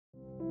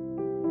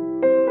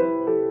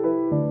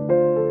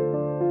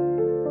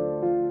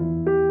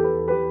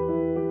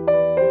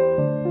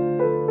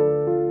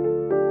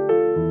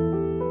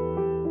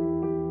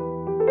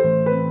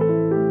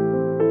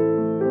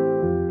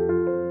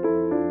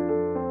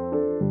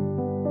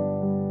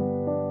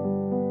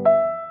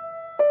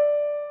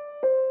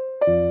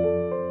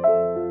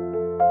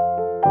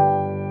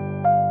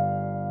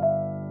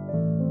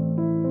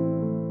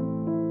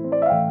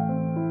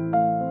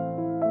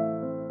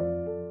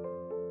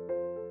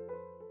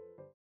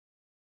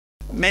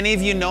Many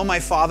of you know my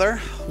father,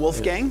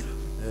 Wolfgang.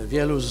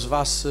 Wielu z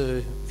was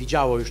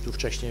widziało już tu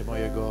wcześniej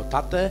mojego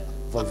tatę,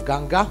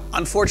 Wolfganga.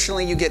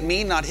 Unfortunately, you get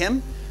me, not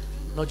him.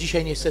 No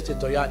dzisiaj niestety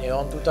to ja, nie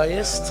on tutaj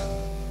jest.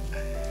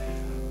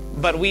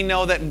 But we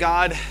know that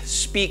God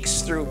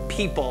speaks through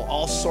people,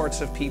 all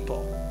sorts of people.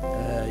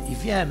 I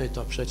wiemy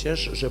to przecież,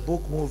 że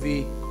Bóg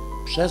mówi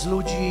przez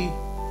ludzi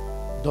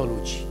do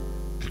ludzi.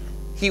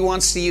 He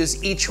wants to use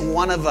each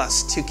one of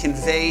us to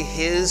convey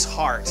His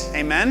heart.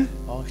 Amen?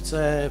 On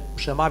chce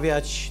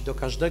przemawiać do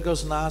każdego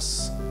z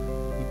nas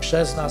i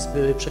przez nas,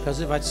 by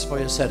przekazywać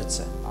swoje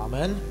serce.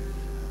 Amen.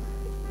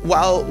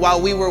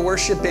 While we were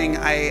worshiping,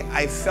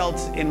 I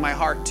felt in my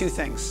heart two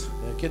things.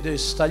 Kiedy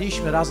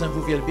staliśmy razem w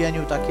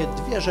uwielbieniu, takie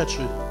dwie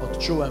rzeczy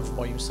odczułem w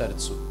moim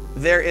sercu.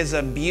 There is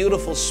a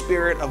beautiful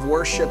spirit of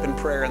worship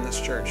and prayer in this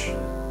church.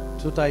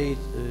 Tutaj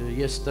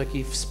jest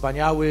taki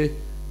wspaniały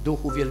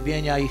duch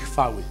uwielbienia i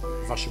chwały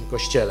w waszym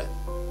kościele.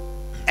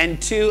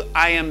 And two,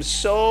 I am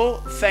so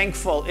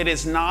thankful it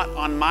is not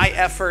on my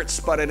efforts,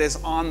 but it is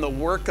on the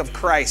work of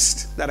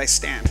Christ that I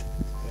stand.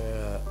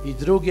 I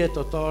drugie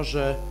to to,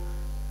 że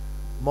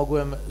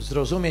mogłem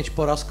zrozumieć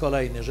po raz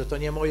kolejny, że to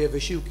nie moje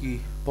wysiłki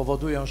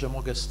powodują, że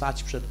mogę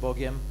stać przed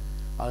Bogiem,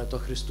 ale to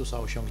Chrystusa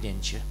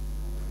osiągnięcie.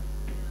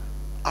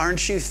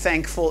 Aren't you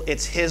thankful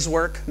it's His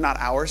work, not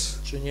ours?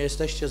 Czy nie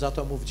jesteście za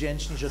to Mu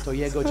wdzięczni, że to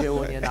Jego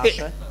dzieło, nie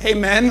nasze?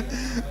 Amen.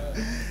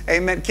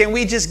 Amen. Can we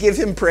just give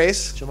Him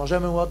praise? Czy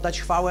możemy Mu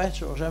oddać chwałę?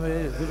 Czy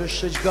możemy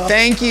wywyższyć Go?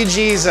 Thank you,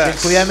 Jesus.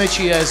 Dziękujemy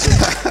Ci, Jezu.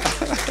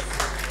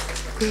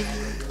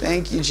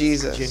 Thank you,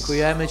 Jesus.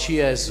 Dziękujemy Ci,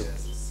 Jezu.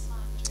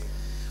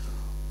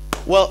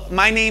 Well,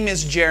 my name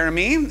is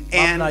Jeremy,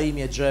 Mam na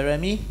imię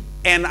Jeremy.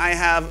 and I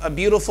have a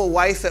beautiful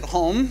wife at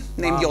home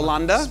named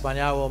Yolanda.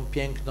 Wspaniałą,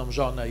 piękną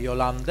żonę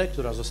Jolandę,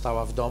 która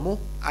została w domu.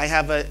 I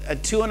have a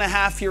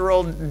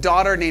 2.5-year-old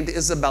daughter named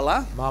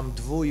Isabella, Mam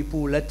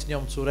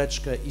 2,5-letnią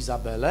córeczkę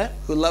Izabelę,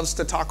 who loves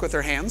to talk with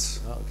her hands,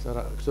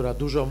 która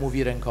dużo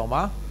mówi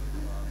rękoma,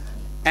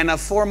 and a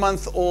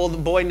 4-month-old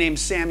boy named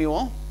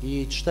Samuel,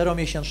 i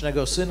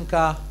 4-miesięcznego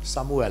synka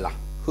Samuela.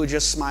 who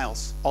just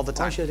smiles all the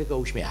time. On się tylko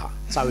uśmiecha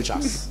cały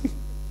czas.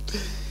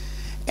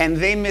 And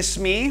they miss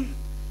me,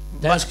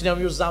 Tęsknią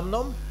już za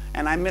mną,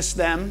 and I miss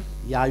them,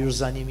 ja już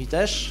za nimi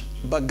też,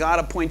 but God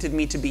appointed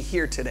me to be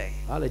here today,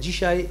 ale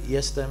dzisiaj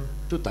jestem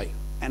tutaj.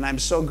 and I'm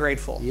so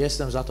grateful. I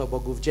jestem za to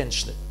Bogu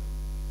wdzięczny.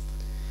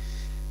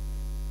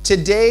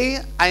 Today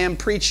I am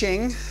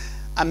preaching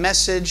a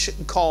message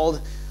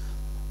called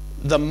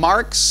The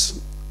Marks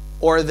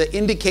or the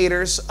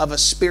Indicators of a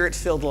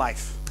Spirit-Filled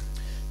Life.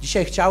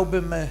 Dzisiaj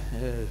chciałbym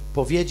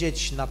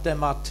powiedzieć na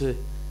temat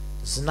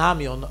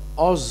znamion,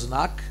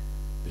 oznak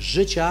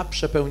życia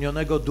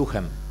przepełnionego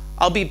Duchem.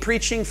 I'll be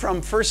preaching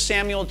from 1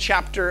 Samuel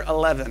chapter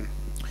 11.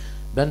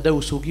 Będę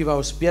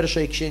usługiwał z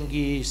pierwszej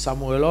księgi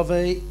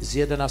Samuelowej z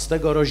 11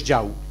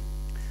 rozdziału.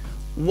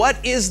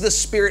 What is the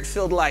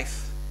Spirit-filled life?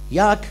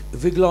 Jak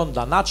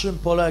wygląda, na czym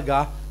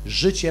polega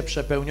życie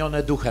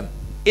przepełnione Duchem?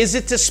 Is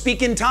it to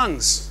speak in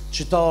tongues?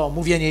 Czy to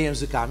mówienie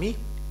językami?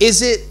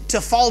 Is it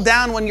to fall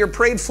down when you're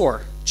prayed for?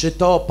 Czy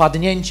to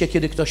padnięcie,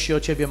 kiedy ktoś się o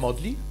ciebie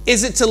modli?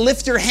 Is it to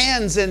lift your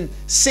hands and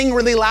sing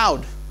really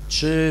loud?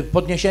 Czy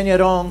podniesienie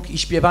rąk i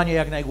śpiewanie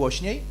jak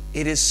najgłośniej?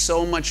 It is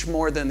so much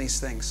more than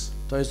these things.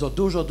 To jest o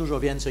dużo, dużo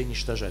więcej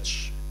niż te rzeczy.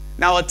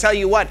 Now I'll tell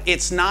you what,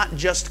 it's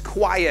not just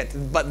quiet,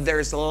 but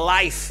there's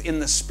life in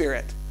the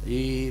Spirit.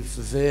 I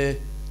w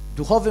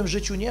duchowym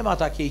życiu nie ma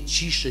takiej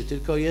ciszy,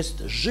 tylko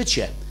jest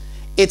życie.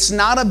 It's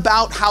not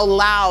about how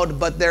loud,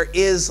 but there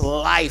is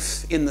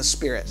life in the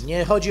Spirit.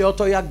 Nie chodzi o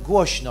to, jak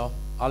głośno,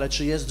 ale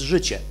czy jest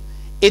życie.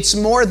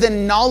 It's more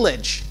than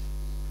knowledge,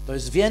 To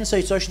jest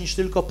więcej coś niż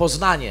tylko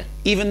poznanie,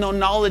 even though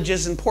knowledge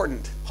is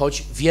important.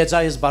 choć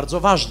wiedza jest bardzo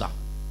ważna.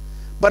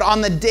 But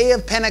on the day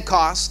of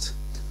Pentecost,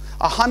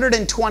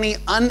 120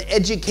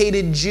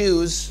 uneducated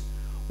Jews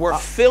were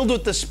filled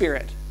with the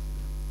Spirit.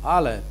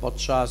 Ale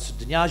podczas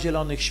Dnia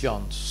Zielonych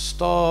Świąt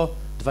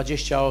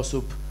 120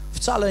 osób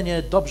wcale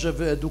nie dobrze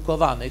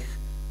wyedukowanych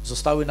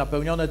zostały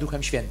napełnione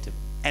Duchem Świętym.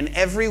 And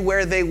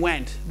everywhere they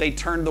went, they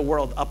turned the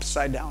world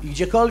upside down I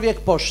gdziekolwiek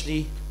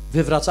poszli,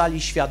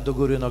 wywracali świat do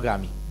góry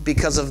nogami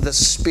because of the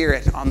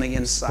Spirit on the z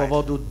inside.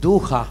 powodu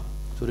Ducha,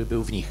 który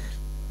był w nich.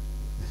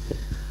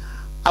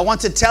 I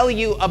want to tell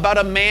you about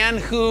a man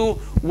who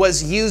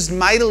was used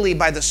mightily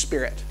by the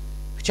Spirit.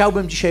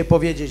 Chciałbym dzisiaj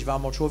powiedzieć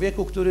wam o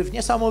człowieku, który w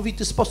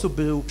niesamowity sposób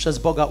był przez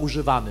Boga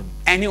używanym,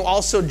 And who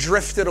also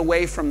drifted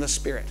away from the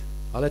Spirit.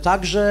 ale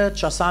także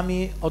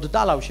czasami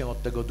oddalał się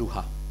od tego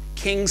Ducha.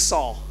 King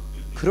Saul.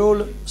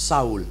 Król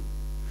Saul.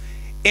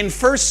 In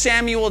 1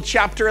 Samuel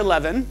chapter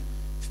 11,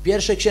 W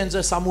pierwszej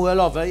księdze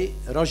Samuelowej,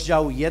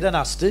 rozdział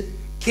 11,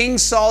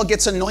 King Saul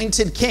gets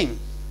anointed king.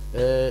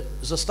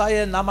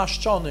 zostaje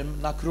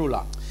namaszczonym na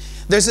króla.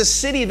 There's a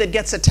city that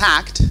gets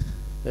attacked,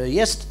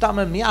 Jest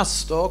tam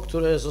miasto,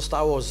 które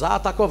zostało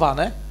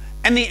zaatakowane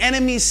and the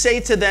enemies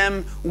say to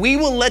them, "We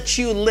will let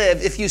you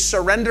live if you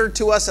surrender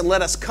to us and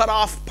let us cut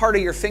off part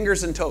of your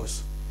fingers and toes."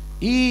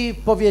 i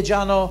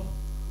powiedziano: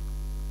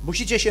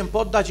 Musicie się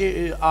poddać,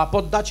 a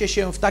poddacie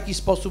się w taki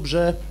sposób,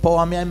 że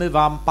połamiemy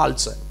wam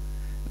palce.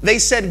 They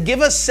said, give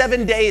us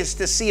 7 days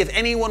to see if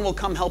anyone will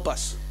come help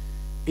us.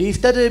 I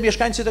wtedy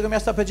mieszkańcy tego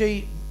miasta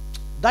powiedzieli,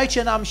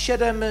 dajcie nam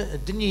 7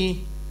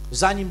 dni,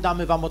 zanim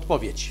damy wam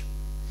odpowiedź.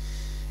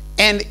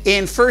 And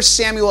in 1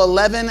 Samuel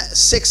 11,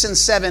 6 and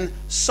 7,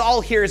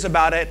 Saul hears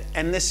about it,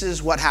 and this is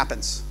what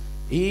happens.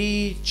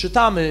 I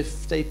czytamy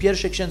w tej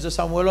pierwszej księdze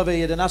Samuelowej,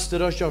 11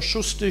 rozdział,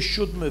 6,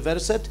 7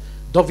 werset,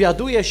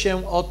 dowiaduje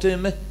się o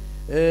tym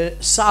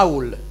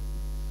Saul.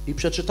 I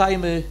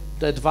przeczytajmy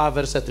te 2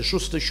 wersety,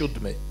 6,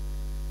 7.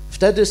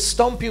 Wtedy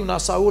zstąpił na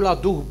Saula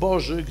Duch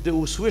Boży, gdy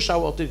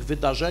usłyszał o tych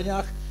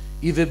wydarzeniach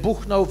i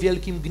wybuchnął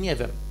wielkim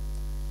gniewem.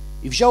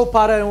 I wziął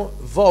parę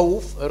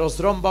wołów,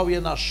 rozrąbał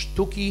je na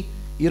sztuki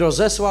i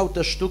rozesłał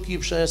te sztuki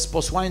przez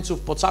posłańców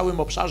po całym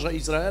obszarze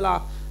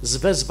Izraela z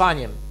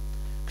wezwaniem.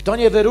 Kto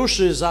nie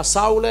wyruszy za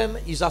Saulem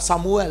i za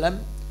Samuelem,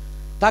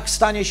 tak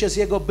stanie się z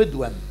jego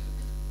bydłem.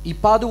 I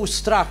padł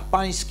strach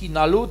pański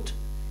na lud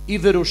i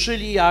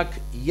wyruszyli jak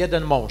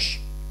jeden mąż.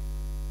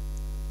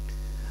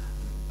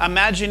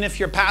 Imagine if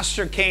your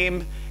pastor came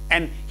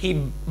and he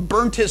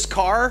burnt his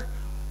car,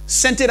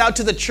 sent it out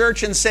to the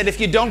church and said,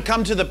 if you don't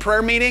come to the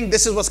prayer meeting,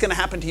 this is what's going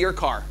to happen to your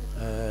car.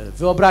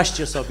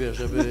 Wyobraźcie sobie,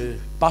 żeby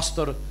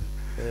pastor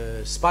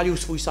spalił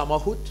swój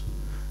samochód,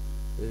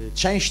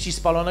 części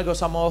spalonego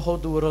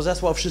samochodu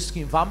rozesłał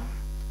wszystkim wam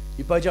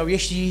i powiedział,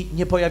 jeśli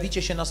nie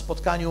pojawicie się na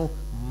spotkaniu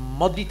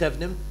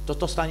modlitewnym,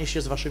 to stanie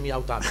się z waszymi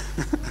autami.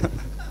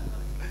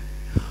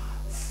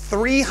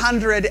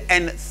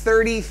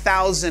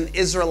 330,000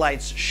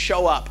 Israelites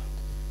show up.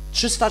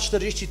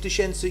 340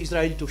 000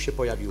 Izraelitów się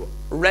pojawiło.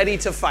 Ready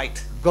to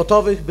fight.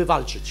 Gotowych, by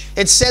walczyć.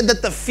 It said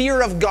that the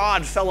fear of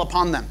God fell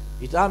upon them.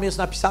 I tam jest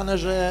napisane,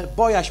 że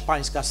bojaźń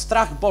pańska,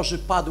 strach Boży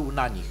padł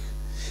na nich.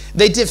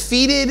 They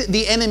defeated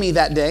the enemy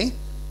that day.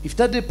 I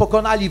wtedy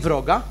pokonali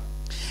wroga.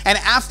 And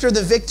after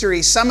the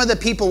victory, some of the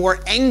people were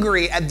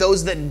angry at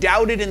those that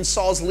doubted in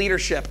Saul's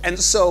leadership.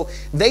 And so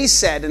they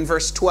said in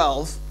verse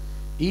 12,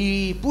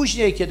 i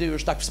później, kiedy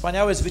już tak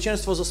wspaniałe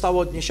zwycięstwo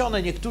zostało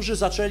odniesione, niektórzy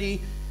zaczęli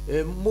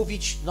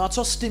mówić, no a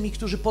co z tymi,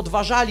 którzy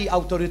podważali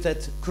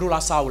autorytet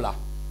króla Saula?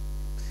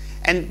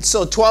 And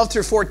so 12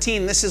 through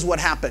 14, this is what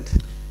happened.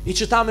 I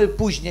czytamy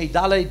później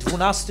dalej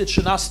 12,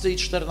 13 i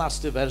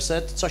 14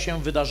 werset, co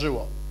się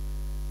wydarzyło.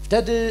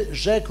 Wtedy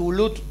rzekł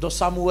lud do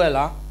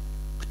Samuela,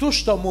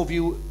 któż to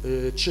mówił,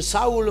 czy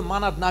Saul ma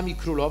nad nami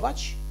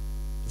królować?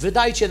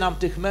 Wydajcie nam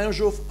tych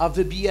mężów, a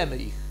wybijemy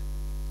ich.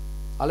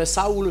 Ale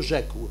Saul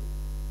rzekł,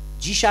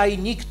 dzisiaj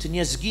nikt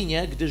nie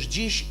zginie, gdyż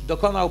dziś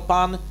dokonał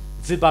Pan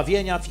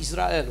wybawienia w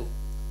Izraelu.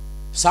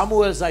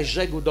 Samuel zaś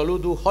rzekł do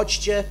ludu,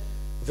 chodźcie,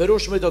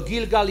 wyruszmy do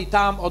Gilgal i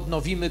tam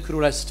odnowimy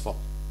królestwo.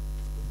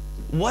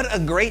 What a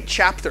great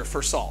chapter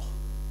for Saul.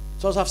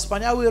 Co za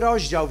wspaniały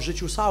rozdział w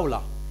życiu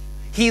Saula.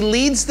 He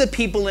leads the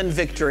people in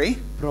victory.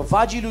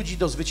 Prowadzi ludzi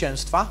do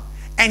zwycięstwa.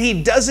 And he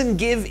doesn't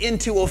give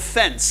into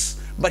offense,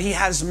 but he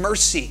has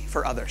mercy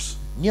for others.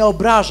 Nie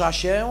obraża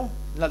się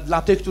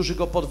dla tych, którzy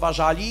go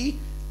podważali,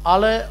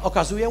 ale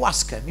okazuje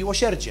łaskę,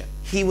 miłosierdzie.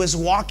 He was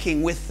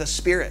walking with the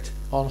Spirit.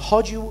 On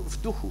chodził w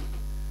duchu.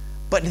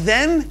 But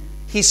then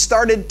he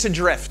started to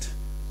drift.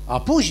 A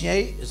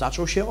później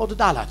zaczął się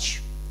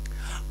oddalać.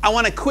 I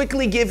want to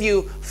quickly give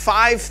you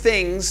 5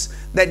 things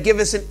that give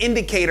us an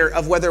indicator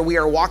of whether we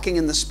are walking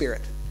in the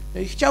Spirit.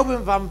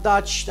 Chciałbym wam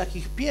dać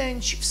takich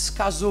 5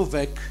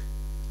 wskazówek,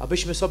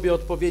 abyśmy sobie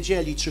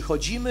odpowiedzieli, czy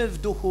chodzimy w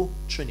duchu,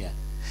 czy nie.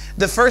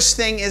 The first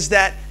thing is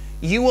that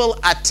you will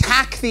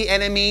attack the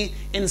enemy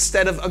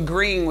instead of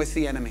agreeing with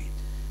the enemy.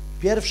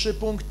 Pierwszy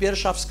punkt,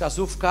 pierwsza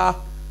wskazówka,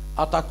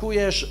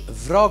 atakujesz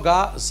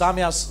wroga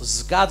zamiast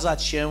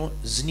zgadzać się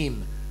z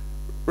nim.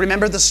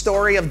 Remember the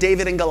story of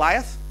David and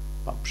Goliath?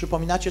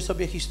 Przypominacie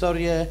sobie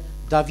historię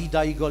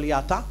Dawida i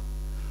Goliata?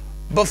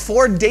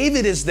 Before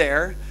David is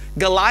there,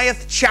 Goliath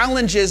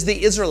challenges the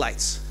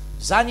Israelites.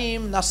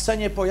 Zanim na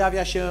scenie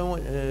pojawia się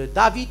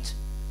Dawid,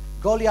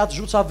 Goliat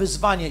rzuca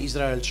wyzwanie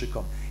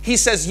Izraelczykom. He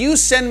says, you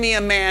send me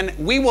a man,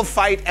 we will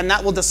fight and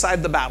that will decide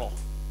the battle.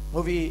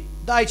 Mówi,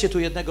 dajcie tu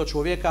jednego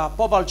człowieka,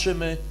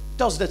 powalczymy,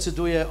 to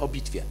zdecyduje o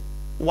bitwie.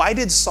 Why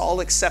did Saul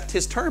accept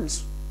his terms?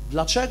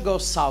 Dlaczego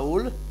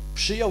Saul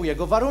przyjął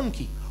jego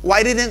warunki?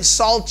 Why didn't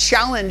Saul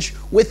challenge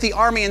with the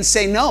army and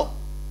say no?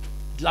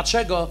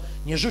 Dlaczego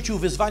nie rzucił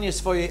wyzwanie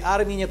swojej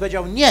armii, nie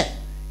powiedział nie?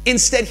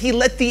 Instead, he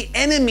let the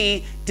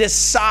enemy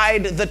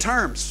decide the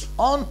terms.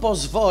 On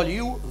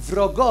pozwolił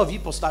wrogowi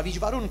postawić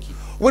warunki.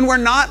 When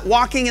we're not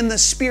walking in the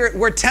Spirit,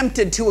 we're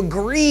tempted to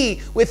agree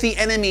with the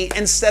enemy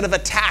instead of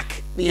attack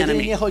the Kiedy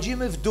enemy. nie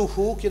chodzimy w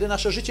duchu, kiedy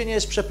nasze życie nie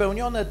jest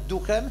przepełnione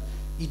duchem,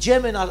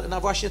 idziemy na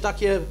właśnie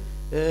takie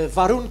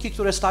warunki,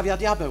 które stawia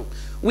diabeł.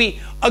 We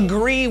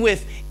agree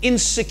with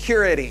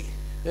insecurity.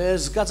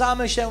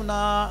 Zgadzamy się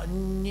na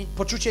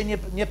poczucie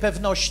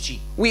niepewności.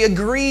 We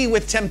agree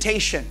with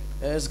temptation.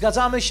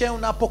 Zgadzamy się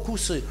na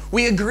pokusy.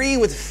 We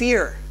agree with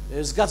fear.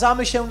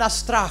 Zgadzamy się na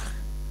strach.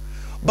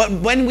 But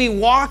when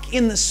we walk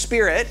in the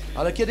Spirit,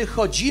 ale kiedy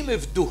chodzimy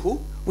w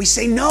duchu, we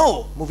say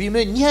no.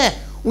 Mówimy nie.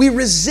 We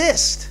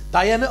resist.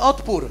 Dajemy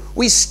odpór.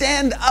 We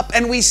stand up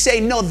and we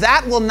say, no,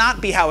 that will not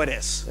be how it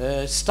is.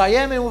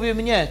 Stajemy,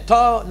 mówimy nie,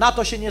 na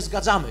to się nie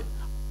zgadzamy.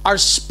 Our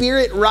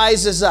spirit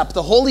rises up,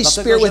 the Holy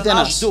Dlatego, Spirit że within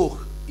nasz us.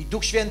 duch i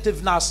Duch Święty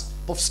w nas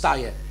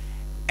powstaje.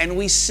 And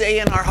we say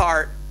in our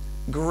heart,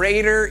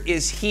 greater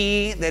is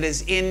he that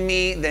is in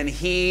me than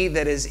he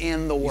that is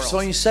in the I w world.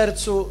 swoim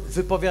sercu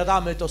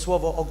wypowiadamy to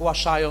słowo,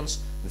 ogłaszając,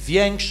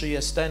 większy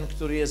jest ten,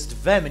 który jest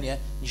we mnie,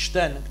 niż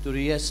ten,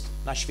 który jest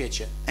na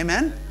świecie.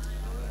 Amen?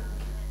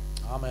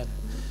 Amen.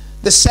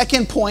 The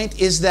second point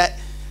is that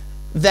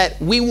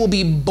we will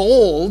be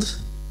bold,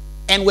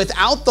 and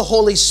without the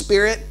Holy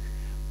Spirit,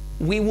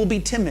 we will be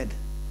timid.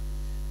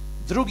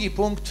 Drugi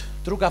punkt,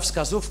 druga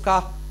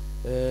wskazówka.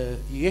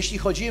 Jeśli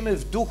chodzimy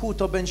w duchu,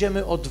 to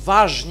będziemy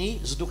odważni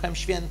z Duchem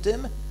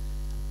Świętym,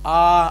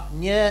 a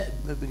nie,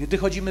 gdy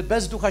chodzimy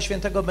bez Ducha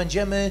Świętego,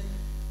 będziemy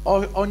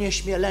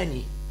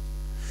onieśmieleni.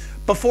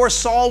 Before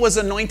Saul was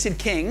anointed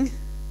king,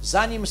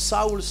 Zanim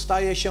Saul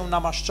staje się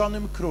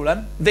namaszczonym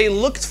królem, they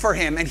looked for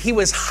him and he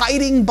was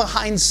hiding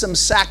behind some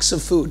sacks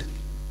of food.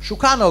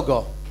 szukano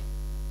go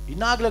i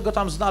nagle go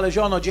tam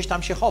znaleziono, gdzieś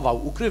tam się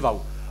chował, ukrywał.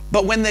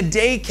 But when the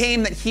day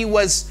came that he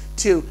was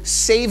to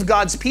save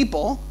God's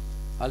people,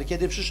 Ale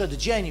kiedy przyszedł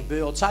dzień,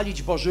 by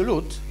ocalić Boży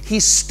lud,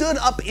 he stood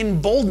up in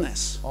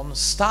boldness on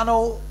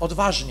stanął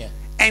odważnie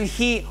and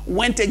he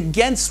went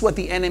against what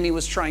the enemy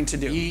was trying to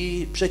do.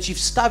 i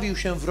przeciwstawił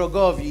się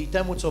wrogowi i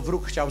temu, co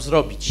wróg chciał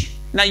zrobić.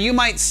 Now you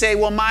might say,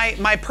 well,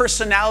 my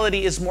personality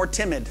is more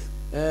timid.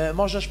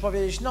 Możesz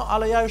powiedzieć, no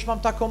ale ja już mam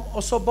taką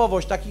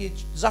osobowość,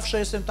 zawsze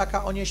jestem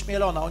taka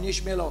onieśmielona,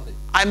 onieśmielony.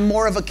 I'm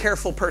more of a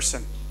careful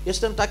person.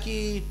 Jestem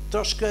taki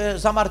troszkę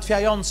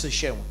zamartwiający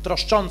się,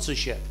 troszczący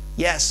się.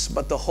 Yes,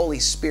 but the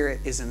Holy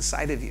Spirit is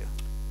inside of you.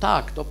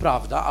 Tak, to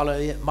prawda, ale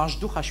masz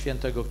Ducha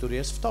Świętego, który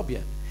jest w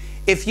tobie.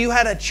 If you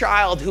had a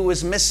child who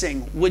was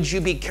missing, would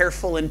you be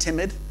careful and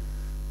timid?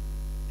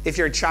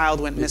 If your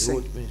child went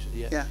missing?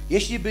 Yeah.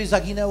 Jeśli by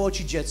zaginęło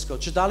ci dziecko,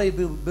 czy dalej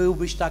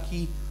byłbyś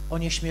taki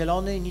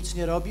onieśmielony, nic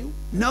nie robił?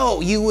 No,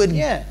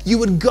 you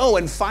would go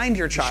and find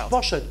your Byś child.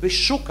 poszedł, byś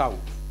szukał.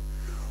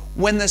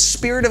 When the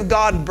Spirit of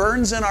God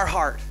burns in our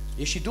heart,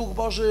 Jeśli Duch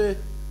Boży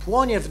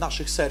płonie w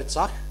naszych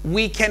sercach,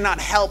 we cannot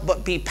help but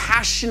be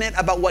passionate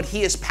about what He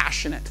is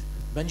passionate.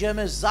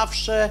 będziemy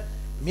zawsze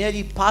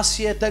mieli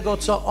pasję tego,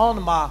 co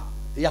On ma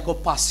jako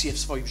pasję w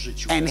swoim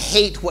życiu. And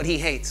hate what He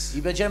hates.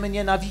 I będziemy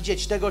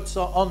nienawidzieć tego,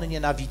 co On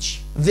nienawidzi.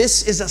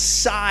 This is a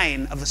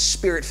sign of a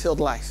Spirit-filled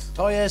life.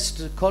 To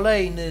jest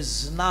kolejny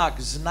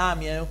znak,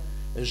 znamię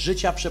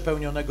życia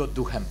przepełnionego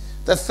Duchem.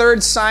 The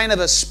third sign of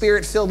a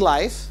Spirit-filled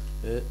life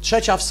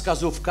Trzecia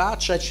wskazówka,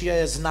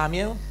 trzecie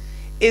znamię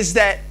is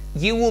that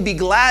you will be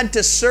glad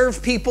to serve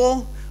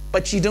people,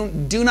 but you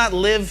do not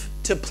live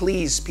to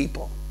please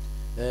people.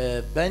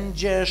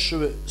 Będziesz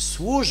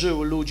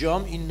służył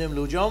ludziom, innym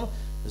ludziom,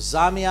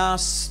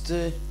 zamiast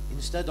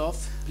instead of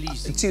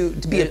pleasing.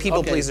 To be a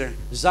people pleaser.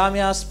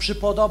 Zamiast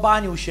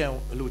przypodobaniu się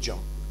ludziom.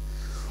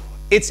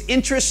 It's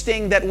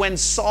interesting that when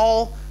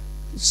Saul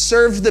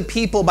served the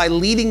people by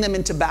leading them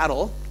into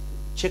battle,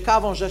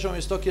 Ciekawą rzeczą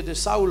jest to, kiedy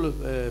Saul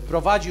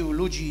prowadził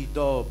ludzi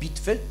do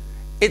bitwy,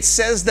 it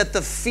says that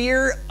the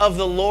fear of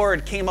the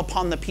Lord came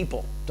upon the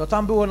people. to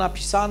tam było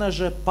napisane,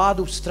 że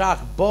padł strach,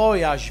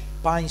 bojaźń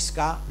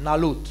pańska na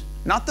lud.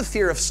 Not the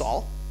fear of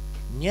Saul,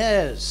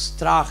 Nie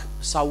strach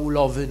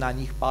Saulowy na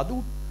nich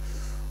padł,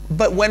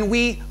 but when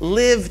we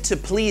live to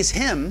please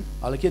Him,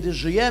 ale kiedy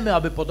żyjemy,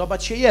 aby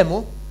podobać się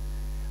Jemu,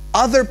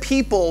 other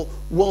people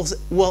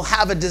will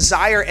have a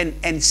desire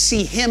and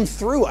see Him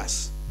through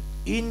us.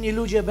 inni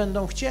ludzie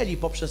będą chcieli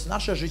poprzez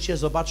nasze życie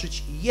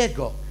zobaczyć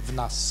Jego w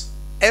nas.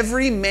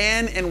 Every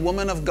man and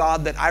woman of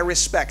God that I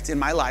respect in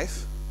my life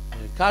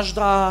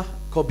Każda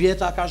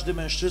kobieta, każdy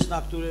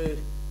mężczyzna, który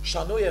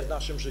szanuję w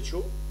naszym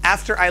życiu,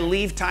 after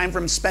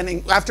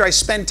I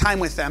spend time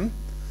with them,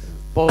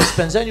 po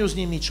spędzeniu z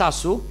nimi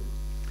czasu,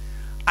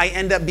 I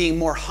end up being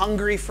more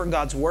hungry for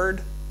God's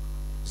word,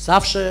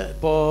 zawsze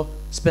po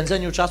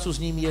spędzeniu czasu z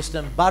nimi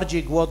jestem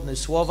bardziej głodny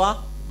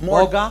słowa,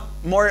 Boga,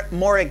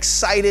 more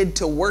excited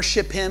to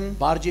worship Him,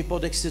 bardziej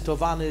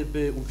podekscytowany,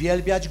 by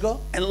uwielbiać Go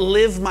and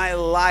live my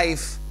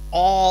life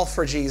all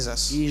for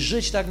Jesus. i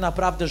żyć tak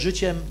naprawdę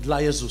życiem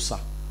dla Jezusa.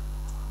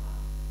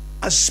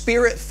 A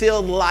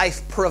spirit-filled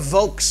life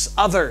provokes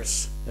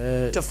others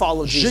to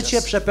follow Życie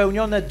Jesus.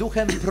 przepełnione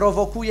Duchem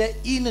prowokuje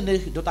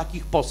innych do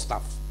takich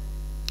postaw.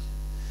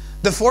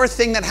 The fourth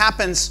thing that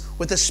happens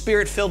with a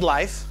spirit-filled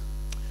life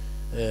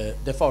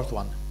The fourth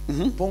one.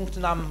 Punkt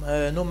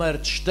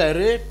numer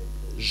 4,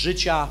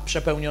 życia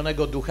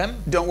przepełnionego Duchem.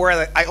 Don't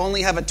worry, I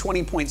only have a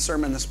 20-point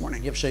sermon this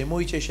morning. Nie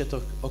przejmujcie się, to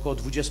około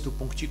 20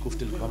 punkcików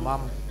tylko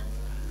mam.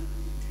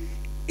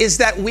 Is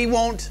that we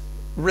won't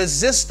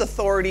resist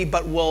authority,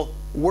 but will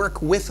work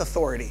with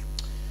authority.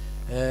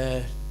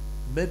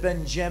 My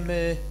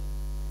będziemy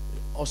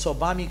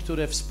osobami,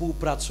 które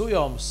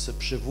współpracują z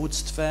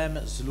przywództwem,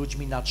 z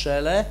ludźmi na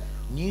czele,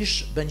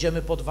 niż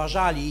będziemy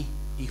podważali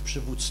ich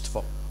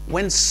przywództwo.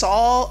 When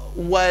Saul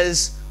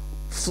was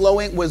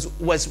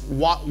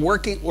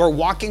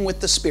walking with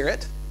the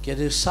Spirit,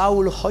 Kiedy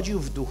Saul chodził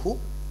w duchu,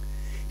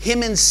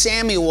 him and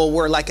Samuel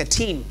were like a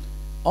team.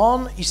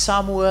 on i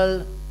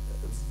Samuel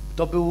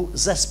to był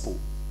zespół.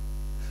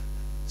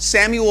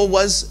 Samuel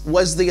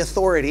was the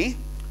authority,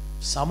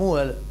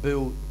 Samuel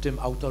był tym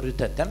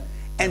autorytetem,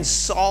 and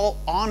Saul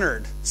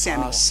honored a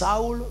Samuel.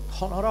 Saul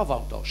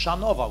honorował to,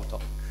 szanował to.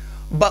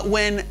 But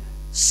when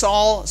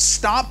Saul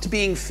stopped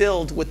being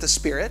filled with the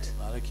Spirit,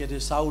 Ale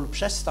kiedy Saul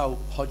przestał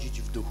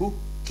chodzić w duchu,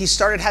 he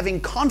started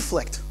having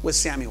conflict with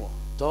Samuel.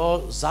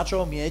 to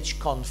zaczął mieć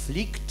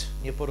konflikt,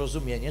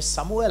 nieporozumienie z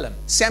Samuelem.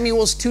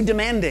 Samuel's too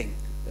demanding.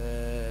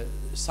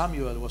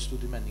 Samuel was too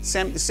demanding.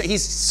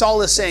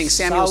 Saul is saying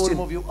Samuel's Saul too.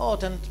 mówił,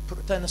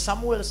 ten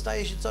Samuel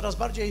staje się coraz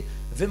bardziej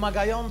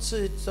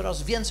wymagający,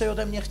 coraz więcej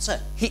ode mnie chce.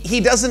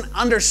 He doesn't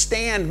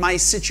understand my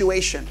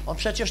situation. On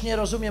przecież nie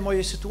rozumie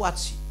mojej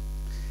sytuacji.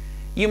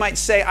 You might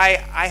say,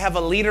 I have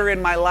a leader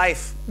in my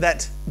life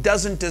that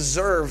doesn't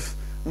deserve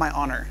my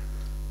honor.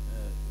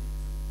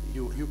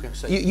 You can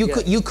say.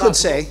 You could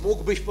say.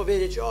 Mógłbyś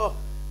powiedzieć,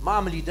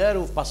 mam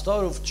liderów,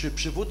 pastorów czy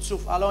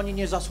przywódców, ale oni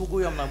nie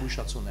zasługują na mój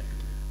szacunek.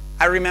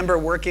 I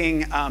remember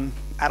working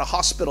at a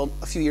hospital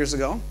a few years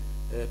ago.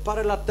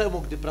 Parę lat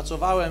temu, gdy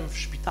pracowałem w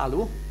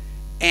szpitalu,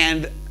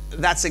 And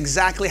that's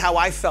exactly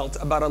how I felt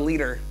about a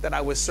leader that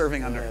I was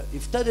serving under. i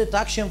wtedy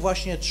tak się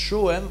właśnie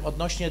czułem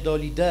odnośnie do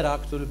lidera,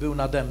 który był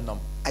nade mną.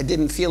 I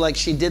didn't feel like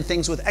she did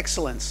things with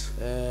excellence.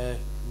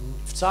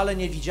 Wcale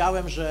nie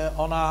widziałem, że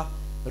ona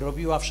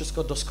robiła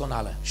wszystko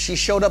doskonale. She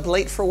showed up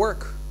late for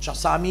work.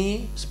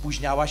 Czasami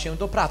spóźniała się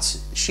do pracy.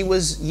 She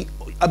was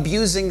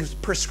abusing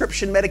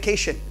prescription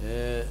medication.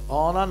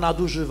 Ona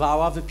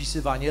nadużywała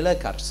wypisywanie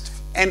lekarstw.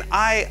 And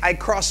I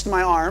crossed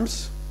my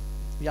arms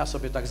Ja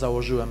sobie tak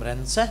założyłem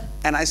ręce.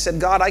 and I said,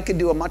 God, I could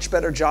do a much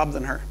better job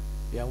than her.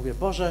 Ja mówię,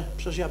 Boże,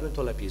 przecież ja bym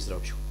to lepiej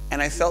zrobił.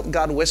 And I felt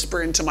God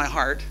whisper into my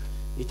heart,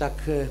 I tak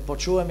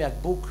poczułem, jak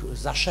Bóg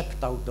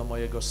zaszeptał do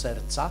mojego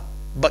serca,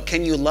 but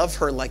can you love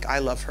her like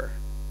I love her?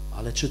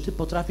 ale czy ty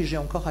potrafisz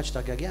ją kochać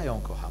tak, jak ja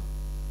ją kocham?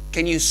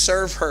 Can you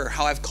serve her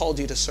how I've called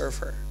you to serve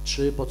her?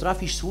 Czy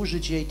potrafisz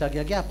służyć jej tak,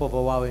 jak ja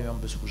powołałem ją,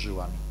 by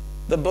służyła mi?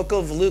 The book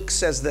of Luke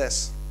says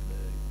this.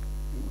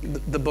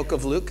 The book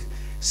of Luke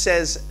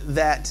says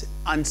that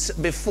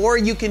before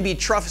you can be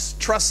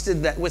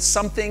trusted that with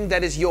something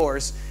that is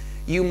yours,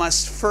 you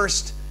must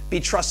first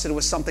be trusted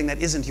with something that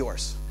isn't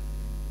yours.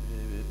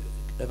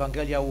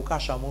 Ewangelia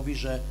Łukasza mówi,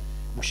 że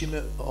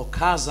musimy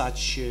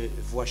okazać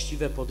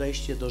właściwe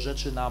podejście do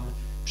rzeczy nam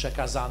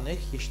przekazanych,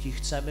 jeśli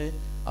chcemy,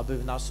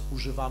 aby nas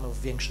używano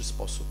w większy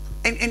sposób.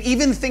 And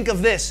even think of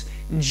this.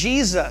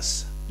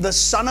 Jesus, the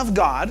Son of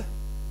God,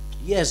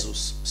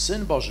 Jezus,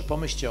 Syn Boży,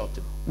 pomyślcie o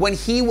tym. when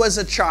he was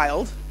a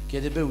child,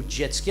 Kiedy był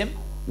dzieckiem,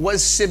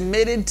 was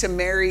submitted to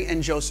Mary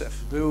and Joseph.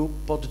 był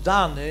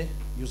poddany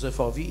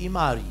Józefowi i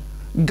Marii.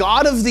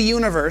 God of the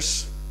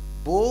universe,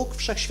 Bóg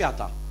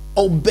Wszechświata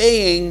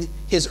obeying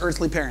his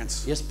earthly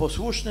parents. jest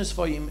posłuszny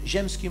swoim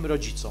ziemskim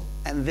rodzicom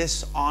And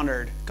this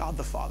honored God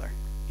the Father.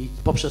 i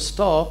poprzez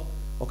to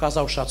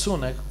okazał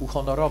szacunek,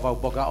 uhonorował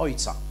Boga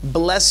Ojca.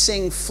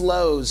 Blessing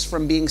flows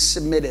from being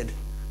submitted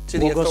to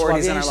the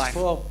authorities in our life.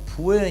 Błogosławieństwo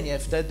płynie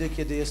wtedy,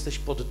 kiedy jesteś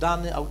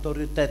poddany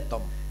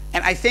autorytetom.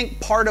 And I think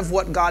part of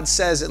what God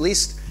says, at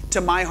least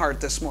to my heart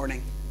this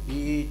morning,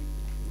 I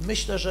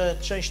myślę, że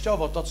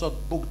częściowo to, co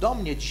Bóg do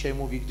mnie dzisiaj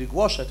mówi, gdy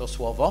głoszę to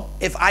słowo,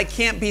 if I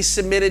can't be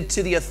submitted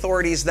to the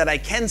authorities that I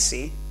can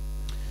see,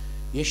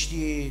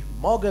 jeśli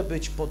mogę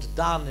być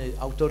poddany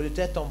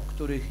autorytetom,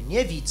 których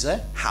nie widzę,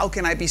 how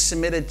can I be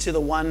submitted to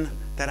the one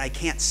that I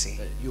can't see?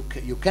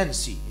 you can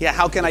see. Yeah,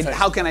 how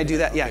can I do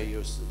that? Yeah.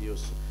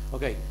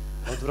 Okay,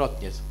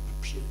 odwrotnie.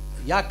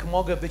 Jak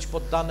mogę być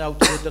poddany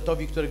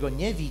autorytetowi, którego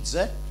nie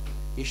widzę,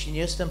 jeśli nie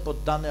jestem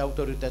poddany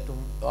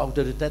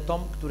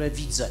autorytetom, które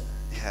widzę?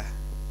 Yeah.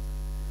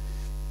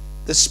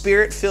 The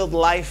Spirit-filled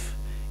life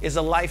is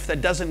a life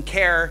that doesn't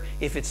care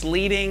if it's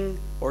leading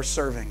or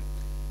serving.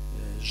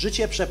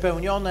 Życie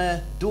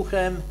przepełnione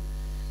duchem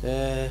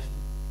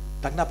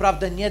tak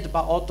naprawdę nie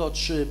dba o to,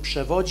 czy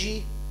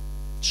przewodzi,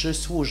 czy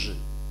służy.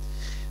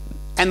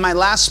 And my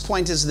last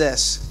point is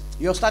this.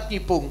 I ostatni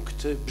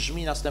punkt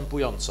brzmi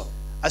następująco.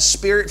 A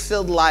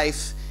Spirit-filled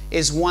life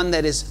is one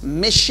that is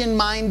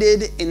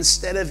mission-minded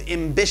instead of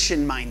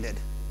ambition-minded.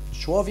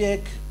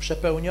 Człowiek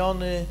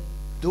przepełniony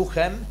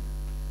duchem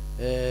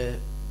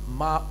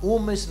ma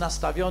umysł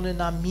nastawiony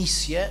na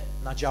misję,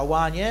 na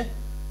działanie,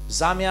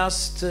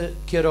 zamiast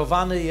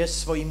kierowany jest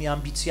swoimi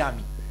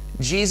ambicjami.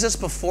 Jesus,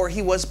 before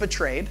he was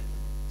betrayed,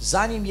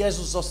 Zanim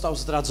Jezus został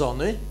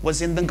zdradzony,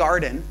 was in the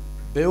garden,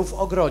 był w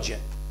ogrodzie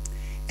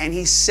and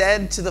he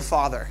said to the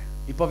Father,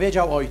 i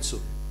powiedział Ojcu,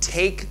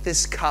 take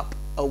this cup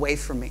away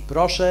from me,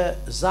 proszę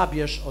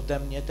zabierz ode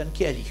mnie ten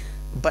kielich,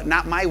 but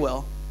not my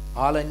will,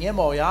 ale nie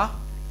moja,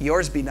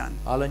 yours be done.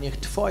 ale niech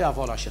Twoja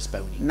wola się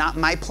spełni. Not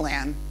my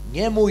plan.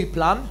 Nie mój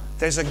plan,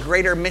 There's a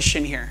greater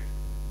mission here.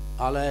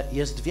 ale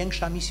jest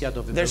większa misja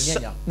do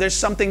wypełnienia. There's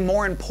something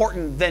more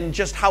important than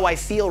just how I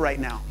feel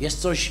right now.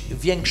 Jest coś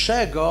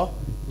większego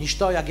niż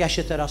to, jak ja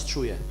się teraz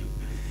czuję.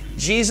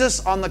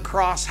 Jesus on the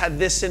cross had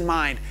this in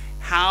mind.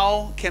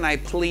 How can I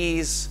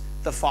please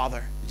the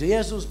Father? Gdy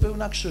Jezus był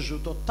na krzyżu,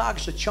 to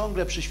także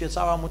ciągle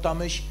przyświecała mu ta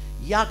myśl,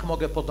 jak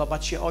mogę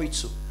podobać się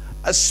Ojcu.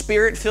 A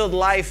spirit-filled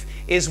life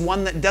is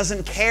one that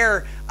doesn't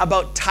care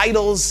about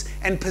titles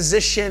and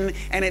position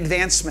and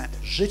advancement.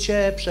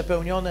 Życie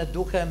przepełnione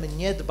duchem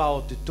nie dba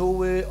o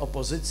tytuły, o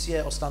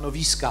pozycje, o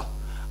stanowiska.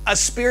 A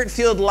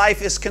spirit-filled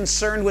life is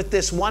concerned with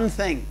this one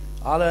thing.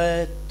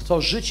 Ale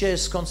to życie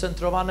jest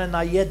skoncentrowane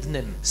na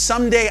jednym.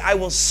 Someday I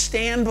will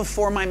stand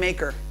before my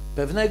Maker.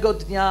 Pewnego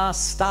dnia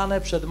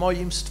stanę przed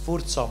moim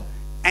Stwórcą.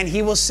 And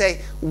he will say,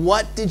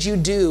 what did you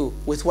do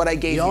with what I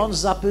gave I you? on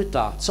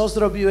zapyta, co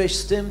zrobiłeś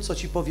z tym, co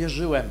ci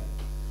powierzyłem?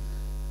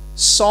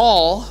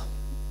 Saul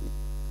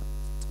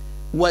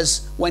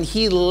was, when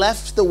he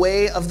left the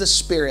way of the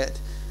Spirit,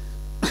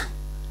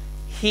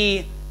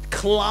 he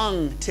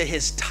clung to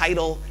his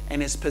title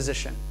and his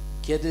position.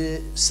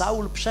 Kiedy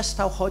Saul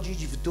przestał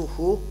chodzić w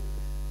duchu,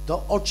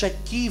 to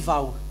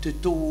oczekiwał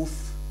tytułów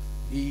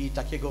i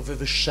takiego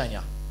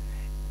wywyższenia.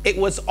 It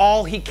was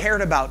all he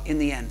cared about in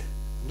the end.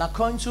 Na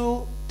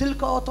końcu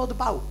tylko o to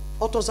dbał,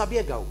 o to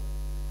zabiegał.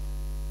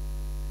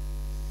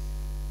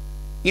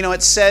 You know,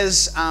 it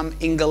says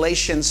in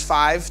Galatians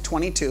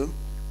 5:22,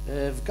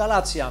 W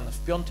Galacjan, w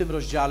 5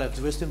 rozdziale, w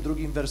 22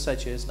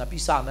 wersecie jest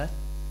napisane,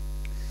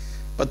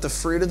 but the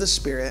fruit of the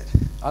Spirit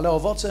ale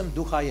owocem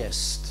ducha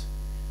jest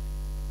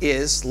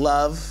is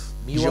love,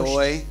 miłość,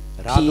 joy,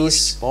 radość, peace,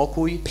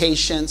 spokój,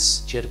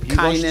 patience,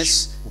 cierpliwość,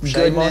 kindness,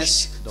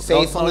 uprzejmość, goodness, dobrotność,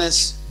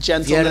 faithfulness,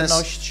 gentleness,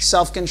 wierność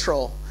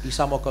self-control. i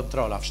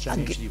samokontrola,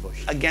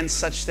 wstrzemięźliwość. Against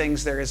such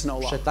things there is no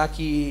law.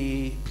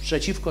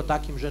 Przeciwko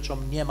takim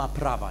rzeczom nie ma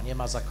prawa, nie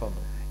ma zakonu.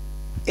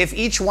 If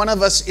each one of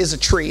us is a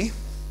tree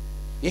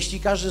Jeśli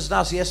każdy z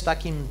nas jest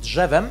takim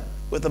drzewem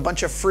with a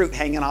bunch of fruit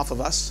hanging off of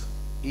us,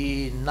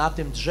 i na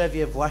tym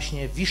drzewie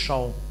właśnie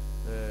wiszą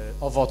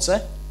owoce,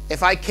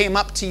 if I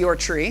came up to your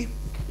tree,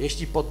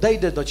 jeśli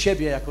podejdę do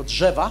ciebie jako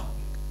drzewa,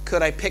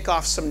 could I pick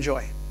off some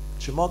joy?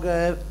 czy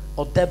mogę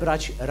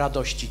odebrać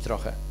radości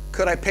trochę,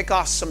 Could I pick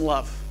off some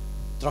love?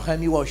 trochę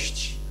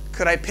miłości,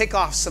 Could I pick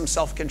off some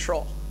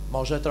self-control?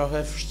 może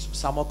trochę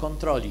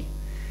samokontroli.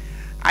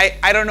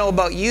 I don't know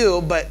about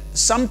you, but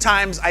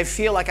sometimes I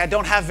feel like I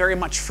don't have very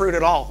much fruit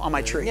at all on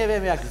my tree. Nie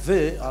wiem jak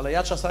wy, ale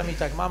ja czasami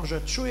tak mam,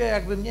 że czuję,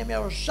 jakbym nie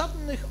miał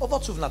żadnych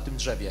owoców na tym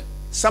drzewie.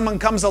 Someone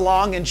comes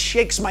along and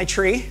shakes my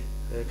tree,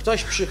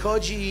 Ktoś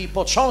przychodzi i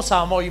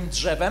potrząsa moim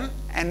drzewem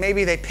and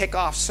maybe they pick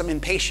off some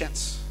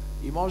impatience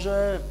i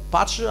może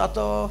patrzy, a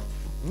to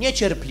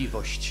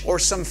niecierpliwość,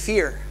 or some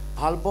fear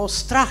albo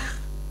strach,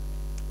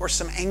 or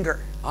some anger.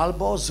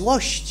 albo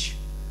złość.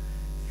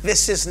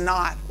 This is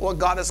not what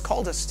God has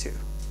called us to.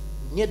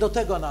 Nie do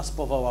tego nas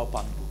powołał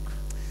Pan Bóg.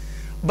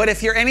 But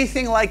if you're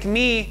anything like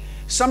me,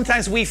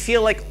 sometimes we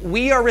feel like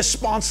we are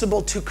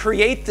responsible to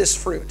create this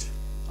fruit.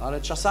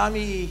 Ale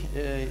czasami,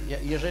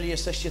 jeżeli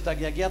jesteście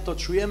tak jak ja, to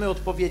czujemy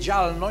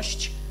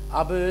odpowiedzialność,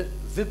 aby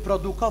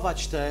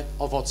wyprodukować te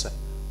owoce.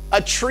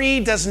 A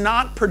tree does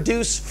not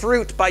produce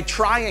fruit by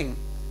trying.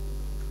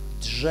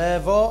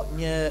 Drzewo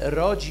nie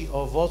rodzi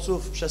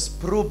owoców przez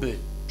próby,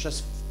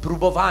 przez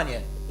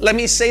próbowanie. Let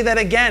me say that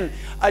again.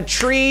 A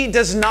tree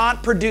does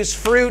not produce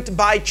fruit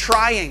by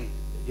trying,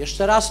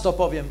 Jeszcze raz to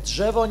powiem.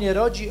 Drzewo nie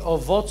rodzi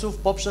owoców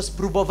poprzez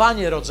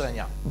próbowanie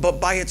rodzenia, but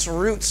by its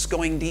roots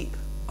going deep.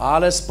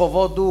 ale z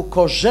powodu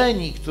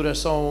korzeni, które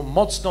są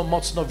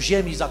mocno w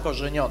ziemi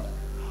zakorzenione.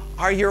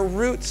 Are your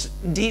roots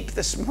deep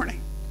this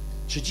morning?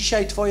 Czy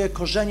dzisiaj twoje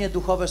korzenie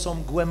duchowe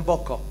są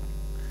głęboko?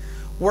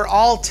 We're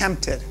all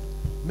tempted.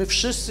 My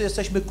wszyscy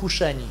jesteśmy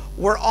kuszeni.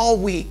 We're all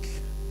weak.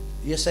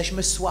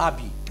 Jesteśmy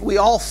słabi.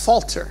 We all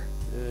falter.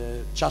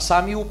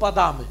 Czasami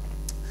upadamy.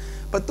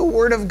 But the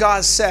Word of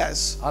God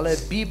says, Ale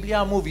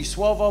Biblia mówi,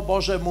 Słowo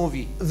Boże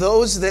mówi,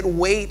 those that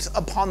wait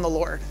upon the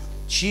Lord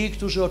ci,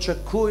 którzy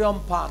oczekują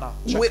Pana,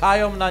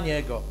 czekają na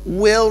Niego,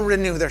 will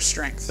renew their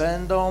strength.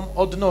 będą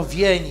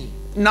odnowieni.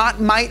 Not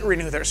might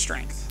renew their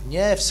strength.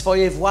 Nie w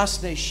swojej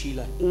własnej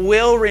sile,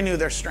 Will renew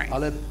their strength.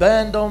 ale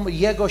będą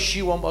Jego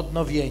siłą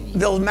odnowieni.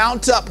 They'll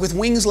mount up with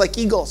wings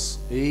like eagles.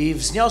 I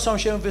wzniosą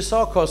się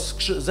wysoko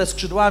ze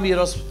skrzydłami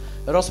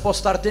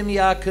rozpostartymi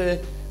jak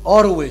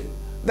orły.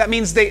 That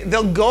means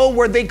they'll go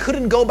where they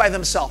couldn't go by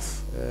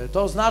themselves.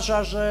 To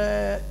oznacza,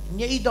 że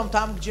nie idą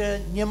tam, gdzie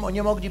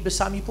nie mogliby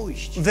sami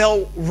pójść.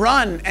 They'll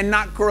run and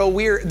not grow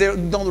weary.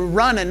 They'll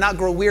run and not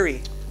grow weary.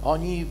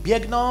 Oni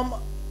biegną,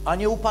 a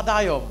nie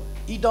upadają.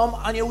 Idą,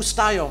 a nie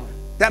ustają.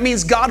 That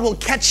means God will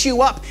catch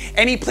you up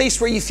any place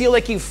where you feel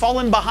like you've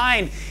fallen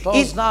behind. To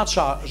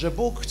oznacza, że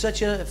Bóg chce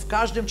cię w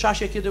każdym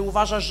czasie, kiedy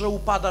uważasz, że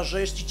upadasz,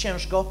 że jest ci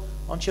ciężko,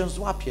 On cię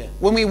złapie.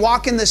 When we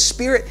walk in the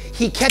Spirit,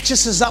 He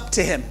catches us up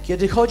to Him.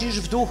 Kiedy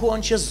chodzisz w duchu,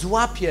 On cię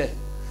złapie.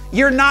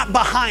 You're not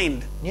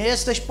behind. Nie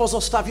jesteś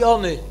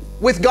pozostawiony.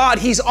 With God,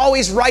 He's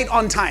always right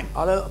on time.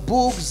 Ale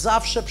Bóg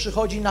zawsze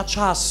przychodzi na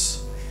czas.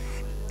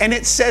 And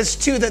it says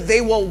too that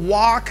they will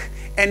walk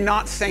and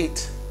not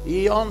faint.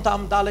 I On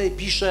tam dalej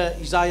pisze,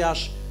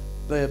 Izajasz,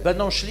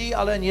 będą szli,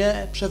 ale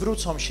nie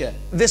przewrócą się.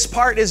 This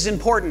part is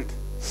important.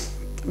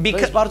 To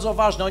jest bardzo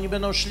ważne. Oni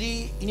będą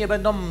szli i nie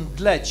będą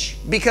mdleć.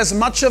 Because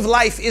much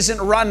of life isn't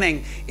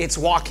running,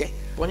 it's walking.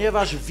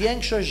 Ponieważ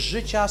większość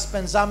życia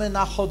spędzamy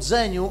na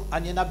chodzeniu, a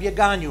nie na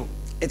bieganiu.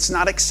 It's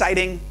not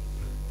exciting.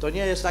 To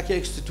nie jest takie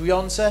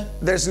ekscytujące.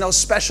 There's no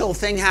special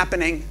thing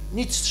happening.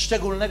 Nic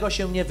szczególnego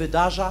się nie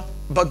wydarza.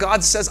 But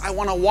God says, I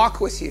want to walk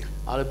with you.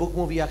 Ale Bóg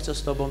mówi, ja chcę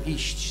z tobą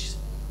iść.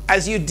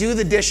 As you do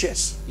the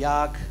dishes.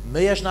 Jak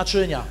myjesz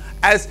naczynia.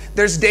 As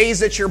there's days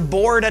that you're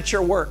bored at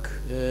your work.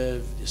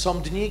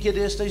 Są dni, kiedy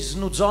jesteś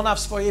znudzona w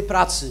swojej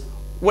pracy.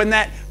 When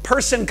that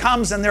person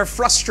comes and they're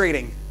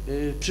frustrating.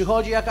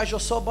 Przychodzi jakaś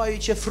osoba i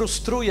cię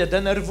frustruje,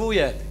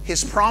 denerwuje.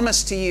 His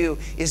promise to you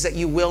is that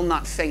you will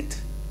not faint.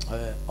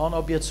 On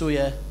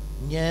obiecuje,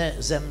 nie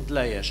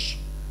zemdlejesz.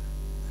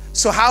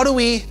 So how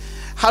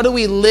do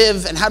we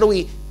live and how do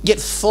we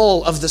get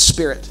full of the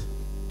Spirit?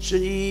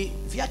 Czyli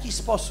w jaki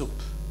sposób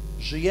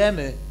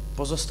żyjemy,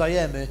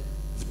 pozostajemy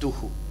w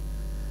duchu?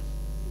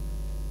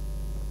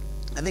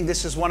 I think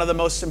this is one of the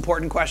most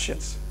important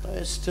questions. To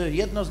jest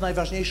jedno z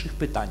najważniejszych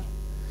pytań.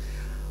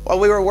 While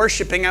we were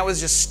worshiping, I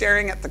was just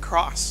staring at the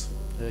cross.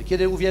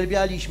 Kiedy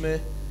uwielbialiśmy,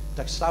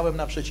 tak stałem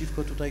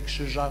naprzeciwko tutaj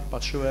krzyża,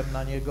 patrzyłem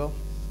na niego.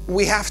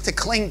 We have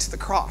to cling to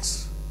the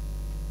cross.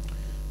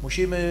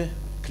 Musimy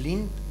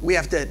We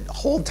have to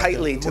hold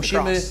tightly to the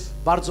musimy cross.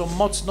 bardzo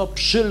mocno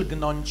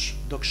przylgnąć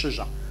do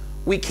krzyża.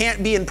 We can't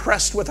be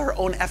impressed with our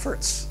own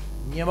efforts.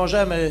 Nie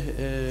możemy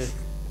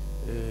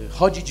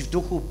chodzić w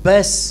duchu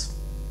bez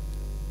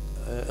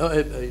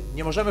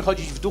nie możemy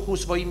chodzić w duchu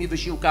swoimi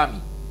wysiłkami.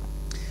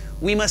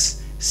 We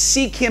must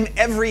seek him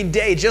every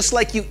day. Just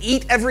like you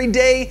eat every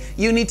day,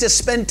 you need to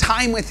spend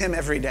time with him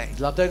every day.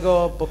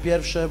 Dlatego po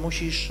pierwsze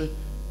musisz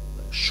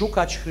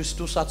szukać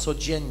Chrystusa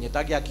codziennie.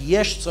 Tak jak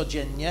jesz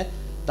codziennie,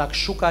 tak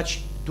szukać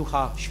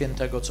Ducha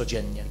Świętego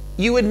codziennie.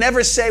 You would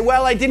never say,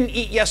 well, I didn't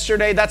eat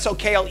yesterday, that's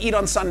okay, I'll eat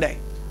on Sunday.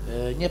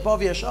 Nie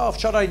powiesz, o,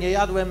 wczoraj nie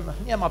jadłem,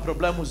 nie ma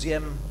problemu,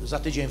 zjem za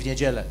tydzień w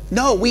niedzielę.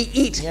 No, we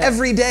eat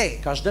every day.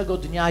 Każdego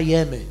dnia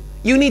jemy.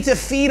 You need to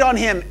feed on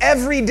him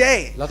every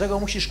day. Dlatego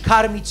musisz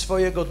karmić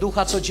swojego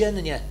ducha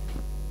codziennie.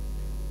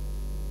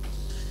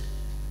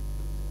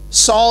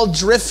 Saul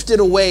drifted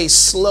away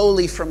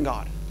slowly from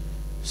God.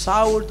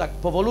 Saul tak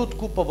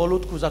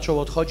powolutku zaczął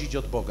odchodzić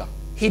od Boga.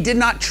 He did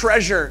not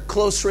treasure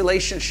close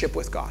relationship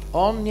with God.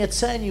 On nie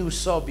cenił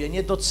sobie,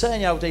 nie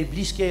doceniał tej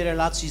bliskiej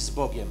relacji z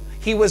Bogiem.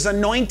 He was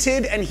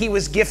anointed and he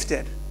was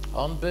gifted.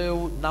 On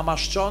był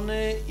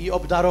namaszczony i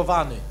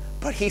obdarowany.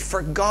 But he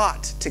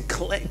forgot to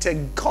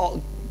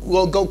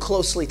go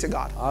closely to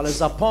God. Ale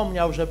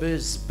zapomniał,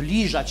 żeby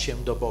zbliżać się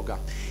do Boga.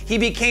 He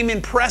became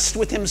impressed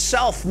with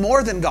himself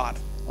more than God.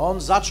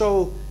 On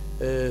zaczął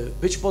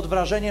być pod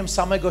wrażeniem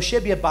samego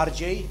siebie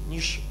bardziej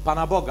niż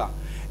Pana Boga.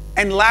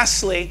 And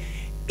lastly,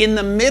 in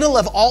the middle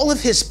of all of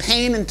his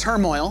pain and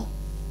turmoil,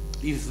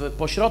 I w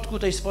pośrodku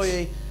tej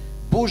swojej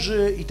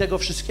burzy i tego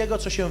wszystkiego,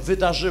 co się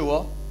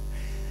wydarzyło,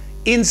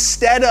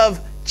 instead of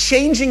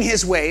changing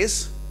his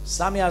ways,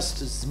 zamiast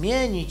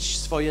zmienić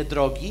swoje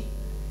drogi,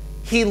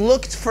 he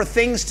looked for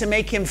things to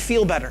make him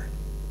feel better.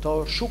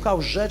 to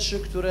szukał rzeczy,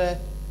 które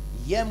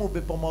jemu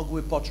by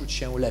pomogły poczuć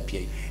się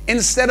lepiej.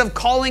 Instead of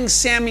calling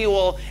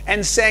Samuel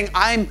and saying,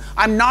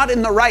 I'm not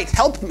in the right,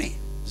 help me.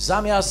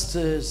 Zamiast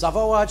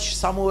zawołać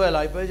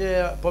Samuela i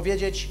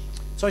powiedzieć,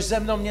 coś ze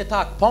mną nie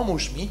tak,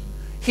 pomóż mi,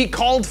 He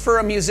called for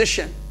a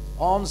musician.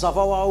 on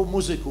zawołał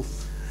muzyków.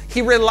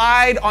 He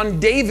relied on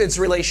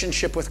David's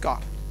relationship with God.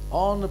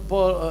 On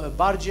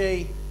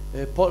bardziej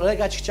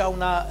polegać chciał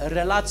na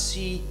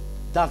relacji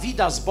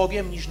Dawida z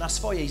Bogiem niż na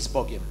swojej z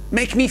Bogiem.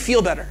 Make me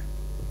feel better.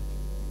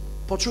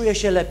 Poczuję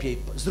się lepiej,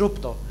 zrób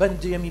to,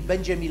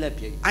 będzie mi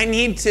lepiej. I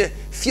need to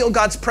feel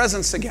God's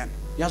presence again.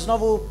 Ja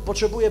znowu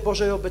potrzebuję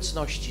Bożej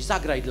obecności,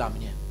 zagraj dla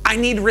mnie. I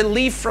need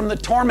relief from the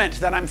torment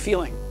that I'm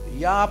feeling.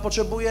 Ja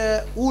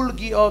potrzebuję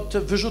ulgi od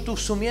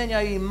wyrzutów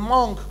sumienia i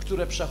mąk,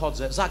 które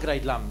przechodzę,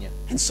 zagraj dla mnie.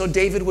 And so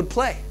David would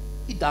play.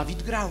 I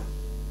Dawid grał.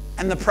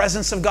 And the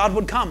presence of God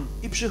would come.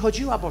 I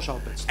przychodziła Boża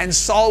obecność. And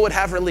Saul would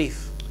have relief.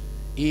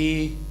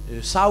 I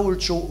Saul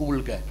czuł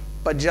ulgę.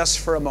 But just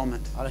for a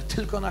moment. Ale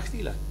tylko na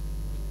chwilę.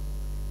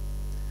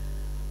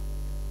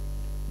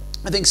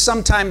 I think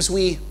sometimes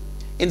we,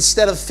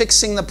 instead of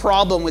fixing the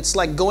problem, it's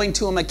like going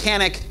to a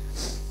mechanic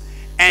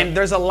and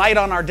there's a light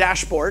on our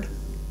dashboard.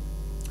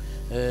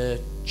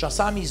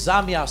 Czasami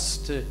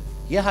zamiast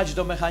jechać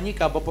do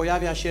mechanika, bo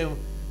pojawia się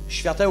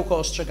światełko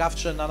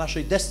ostrzegawcze na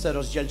naszej desce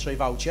rozdzielczej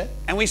w aucie,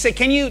 And we say,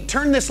 can you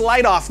turn this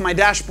light off my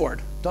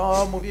dashboard?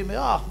 to mówimy,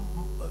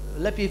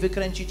 lepiej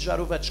wykręcić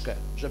żaróweczkę,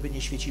 żeby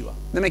nie świeciła.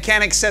 The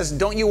mechanic says,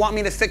 don't you want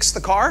me to fix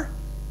the car?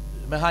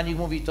 Mechanik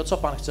mówi, to co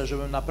pan chce,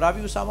 żebym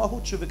naprawił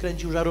samochód, czy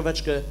wykręcił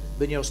żaróweczkę,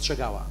 by nie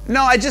ostrzegała?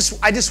 No,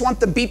 I just want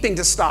the beeping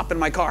to stop in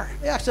my car.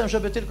 Ja chcę,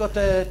 żeby tylko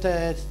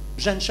te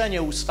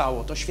brzęczenie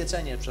ustało, to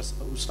świecenie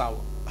ustało.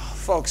 Oh,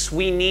 folks,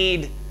 we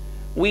need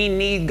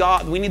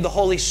God. We need the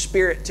Holy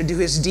Spirit to do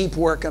his deep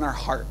work in our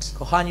heart.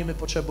 Kochani, my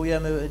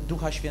potrzebujemy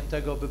Ducha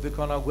Świętego, by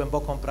wykonał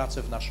głęboką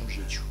pracę w naszym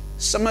życiu.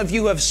 Some of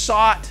you have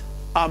sought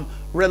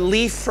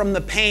relief from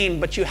the pain,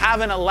 but you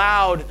haven't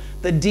allowed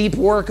the deep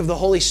work of the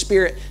Holy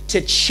Spirit to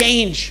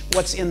change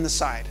what's in the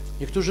side.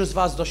 Niektórzy z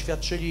was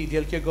doświadczyli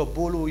wielkiego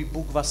bólu i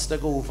Bóg was z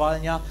tego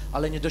uwalnia,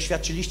 ale nie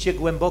doświadczyliście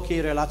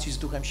głębokiej relacji z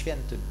Duchem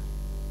Świętym.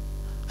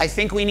 I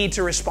think we need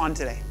to respond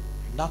today.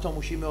 Na to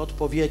musimy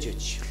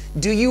odpowiedzieć.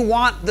 Do you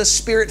want the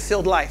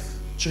Spirit-filled life?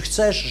 Czy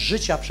chcesz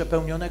życia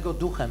przepełnionego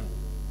Duchem?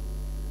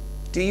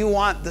 Do you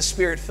want the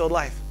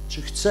Spirit-filled life?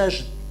 Czy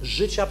chcesz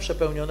życia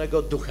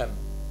przepełnionego Duchem?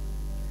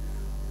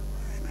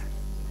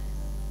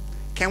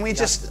 Can we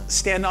just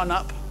stand on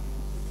up?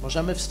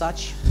 Możemy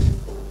wstać?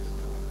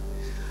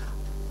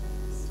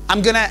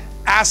 I'm going to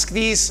ask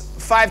these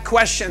 5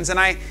 questions, and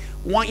I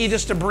want you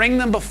just to bring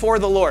them before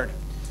the Lord.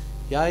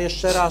 Ja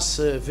jeszcze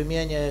raz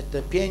wymienię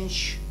te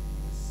 5,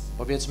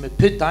 powiedzmy,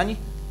 pytań,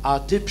 a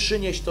ty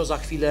przynieś to za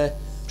chwilę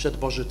przed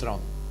Boży Tron.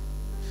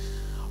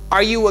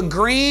 Are you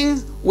agreeing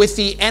with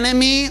the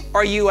enemy,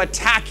 or are you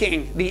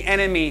attacking the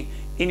enemy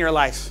in your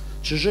life?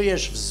 Czy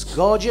żyjesz w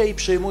zgodzie i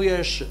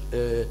przyjmujesz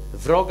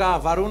wroga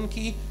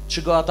warunki,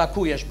 czy go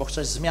atakujesz, bo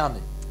chcesz zmiany?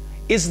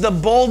 Is the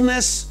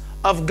boldness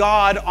of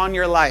God on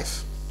your life?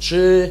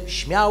 Czy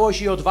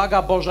śmiałość i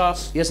odwaga Boża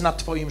jest nad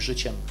twoim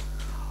życiem?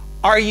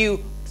 Are you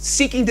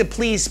seeking to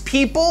please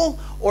people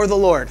or the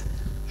Lord?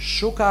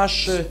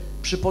 Szukasz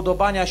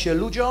przypodobania się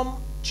ludziom,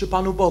 czy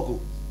Panu Bogu?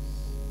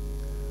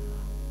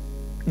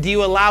 Do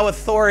you allow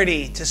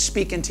authority to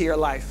speak into your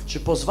life? Czy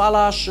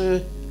pozwalasz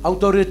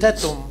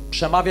autorytetom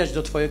przemawiać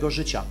do twojego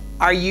życia?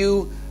 Are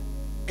you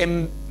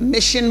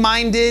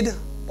mission-minded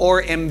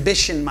or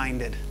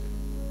ambition-minded?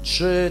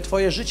 Czy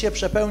twoje życie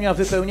przepełnia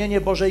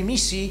wypełnienie Bożej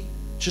misji,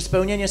 czy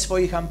spełnienie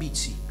swoich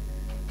ambicji?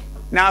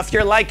 Now, if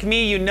you're like me,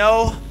 you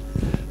know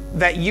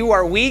that you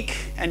are weak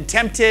and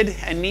tempted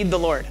and need the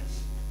Lord.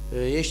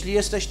 Jeśli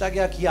jesteś tak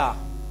jak ja,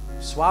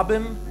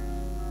 słabym,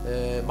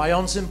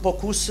 mającym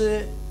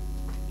pokusy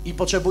i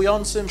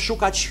potrzebującym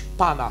szukać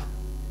Pana.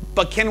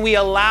 But can we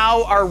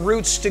allow our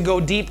roots to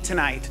go deep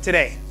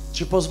today?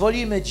 Czy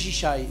pozwolimy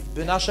dzisiaj,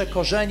 by nasze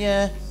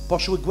korzenie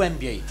poszły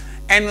głębiej?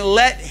 And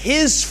let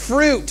His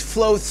fruit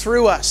flow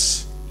through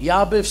us. I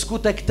aby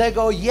wskutek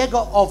tego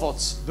Jego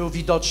owoc był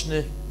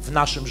widoczny w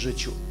naszym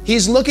życiu.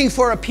 He's looking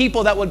for a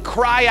people that would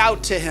cry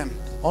out to Him.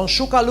 On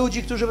szuka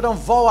ludzi, którzy będą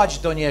wołać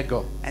do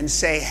Niego. And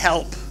say,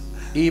 help.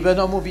 I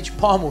będą mówić,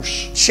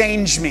 pomóż.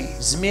 Change me.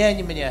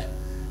 Zmień mnie.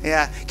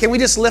 Yeah. Can we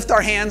just lift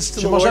our hands to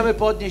Czy the możemy Lord?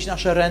 podnieść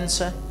nasze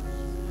ręce?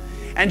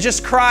 And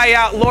just cry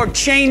out, Lord,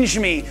 change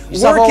me. I Work in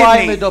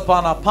zawołajmy me. do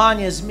Pana,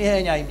 Panie,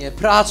 zmieniaj mnie,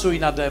 pracuj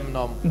nade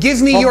mną.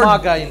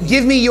 Pomagaj mi.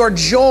 Give me your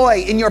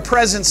joy in your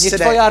presence Niech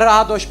today. Twoja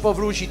radość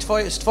powróci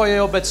z Twojej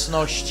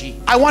obecności.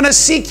 I want to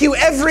seek you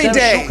every Chcę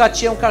day. szukać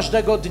Cię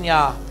każdego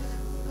dnia.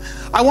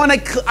 I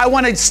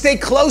want to stay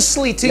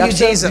closely to Ja you,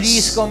 chcę Jesus.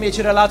 blisko mieć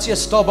relację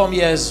z Tobą,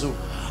 Jezu.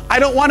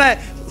 I don't want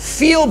to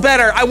feel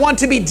better. I want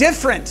to be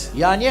different.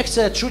 Ja nie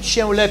chcę czuć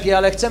się lepiej,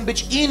 ale chcę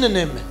być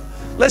innym.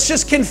 Let's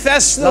just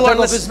confess to the Lord.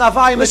 Dlatego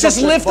wyznawajmy Let's to just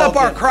przed lift up our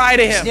Bogiem. cry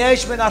to Him.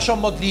 Wznieśmy naszą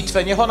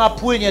modlitwę, niech ona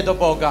płynie do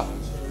Boga.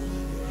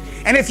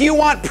 And if you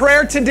want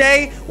prayer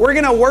today, we're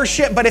going to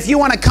worship, but if you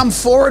want to come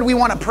forward, we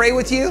want to pray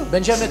with you.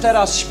 Będziemy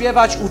teraz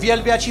śpiewać,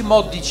 uwielbiać i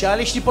modlić się,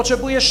 ale jeśli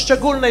potrzebujesz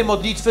szczególnej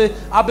modlitwy,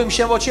 abym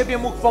się o Ciebie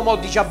mógł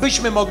pomodlić,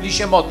 abyśmy mogli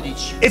się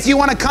modlić. If you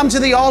want to come to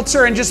the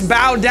altar and just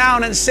bow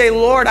down and say,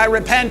 Lord, I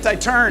repent, I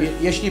turn.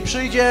 Jeśli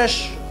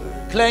przyjdziesz,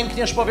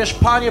 klękniesz, powiesz,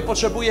 Panie,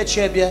 potrzebuję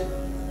Ciebie.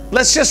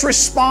 Let's just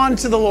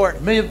respond to the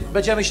Lord. My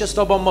będziemy się z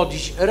Tobą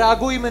modlić.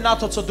 Reagujmy na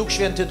to, co Duch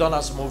Święty do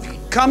nas mówi.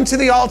 Come to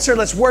the altar,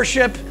 let's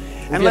worship,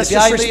 and let's just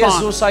Uwielbiajmy respond.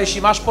 Jezusa.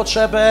 Jeśli masz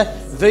potrzebę,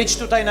 wyjdź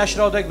tutaj na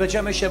środek,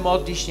 będziemy się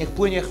modlić. Niech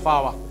płynie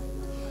chwała.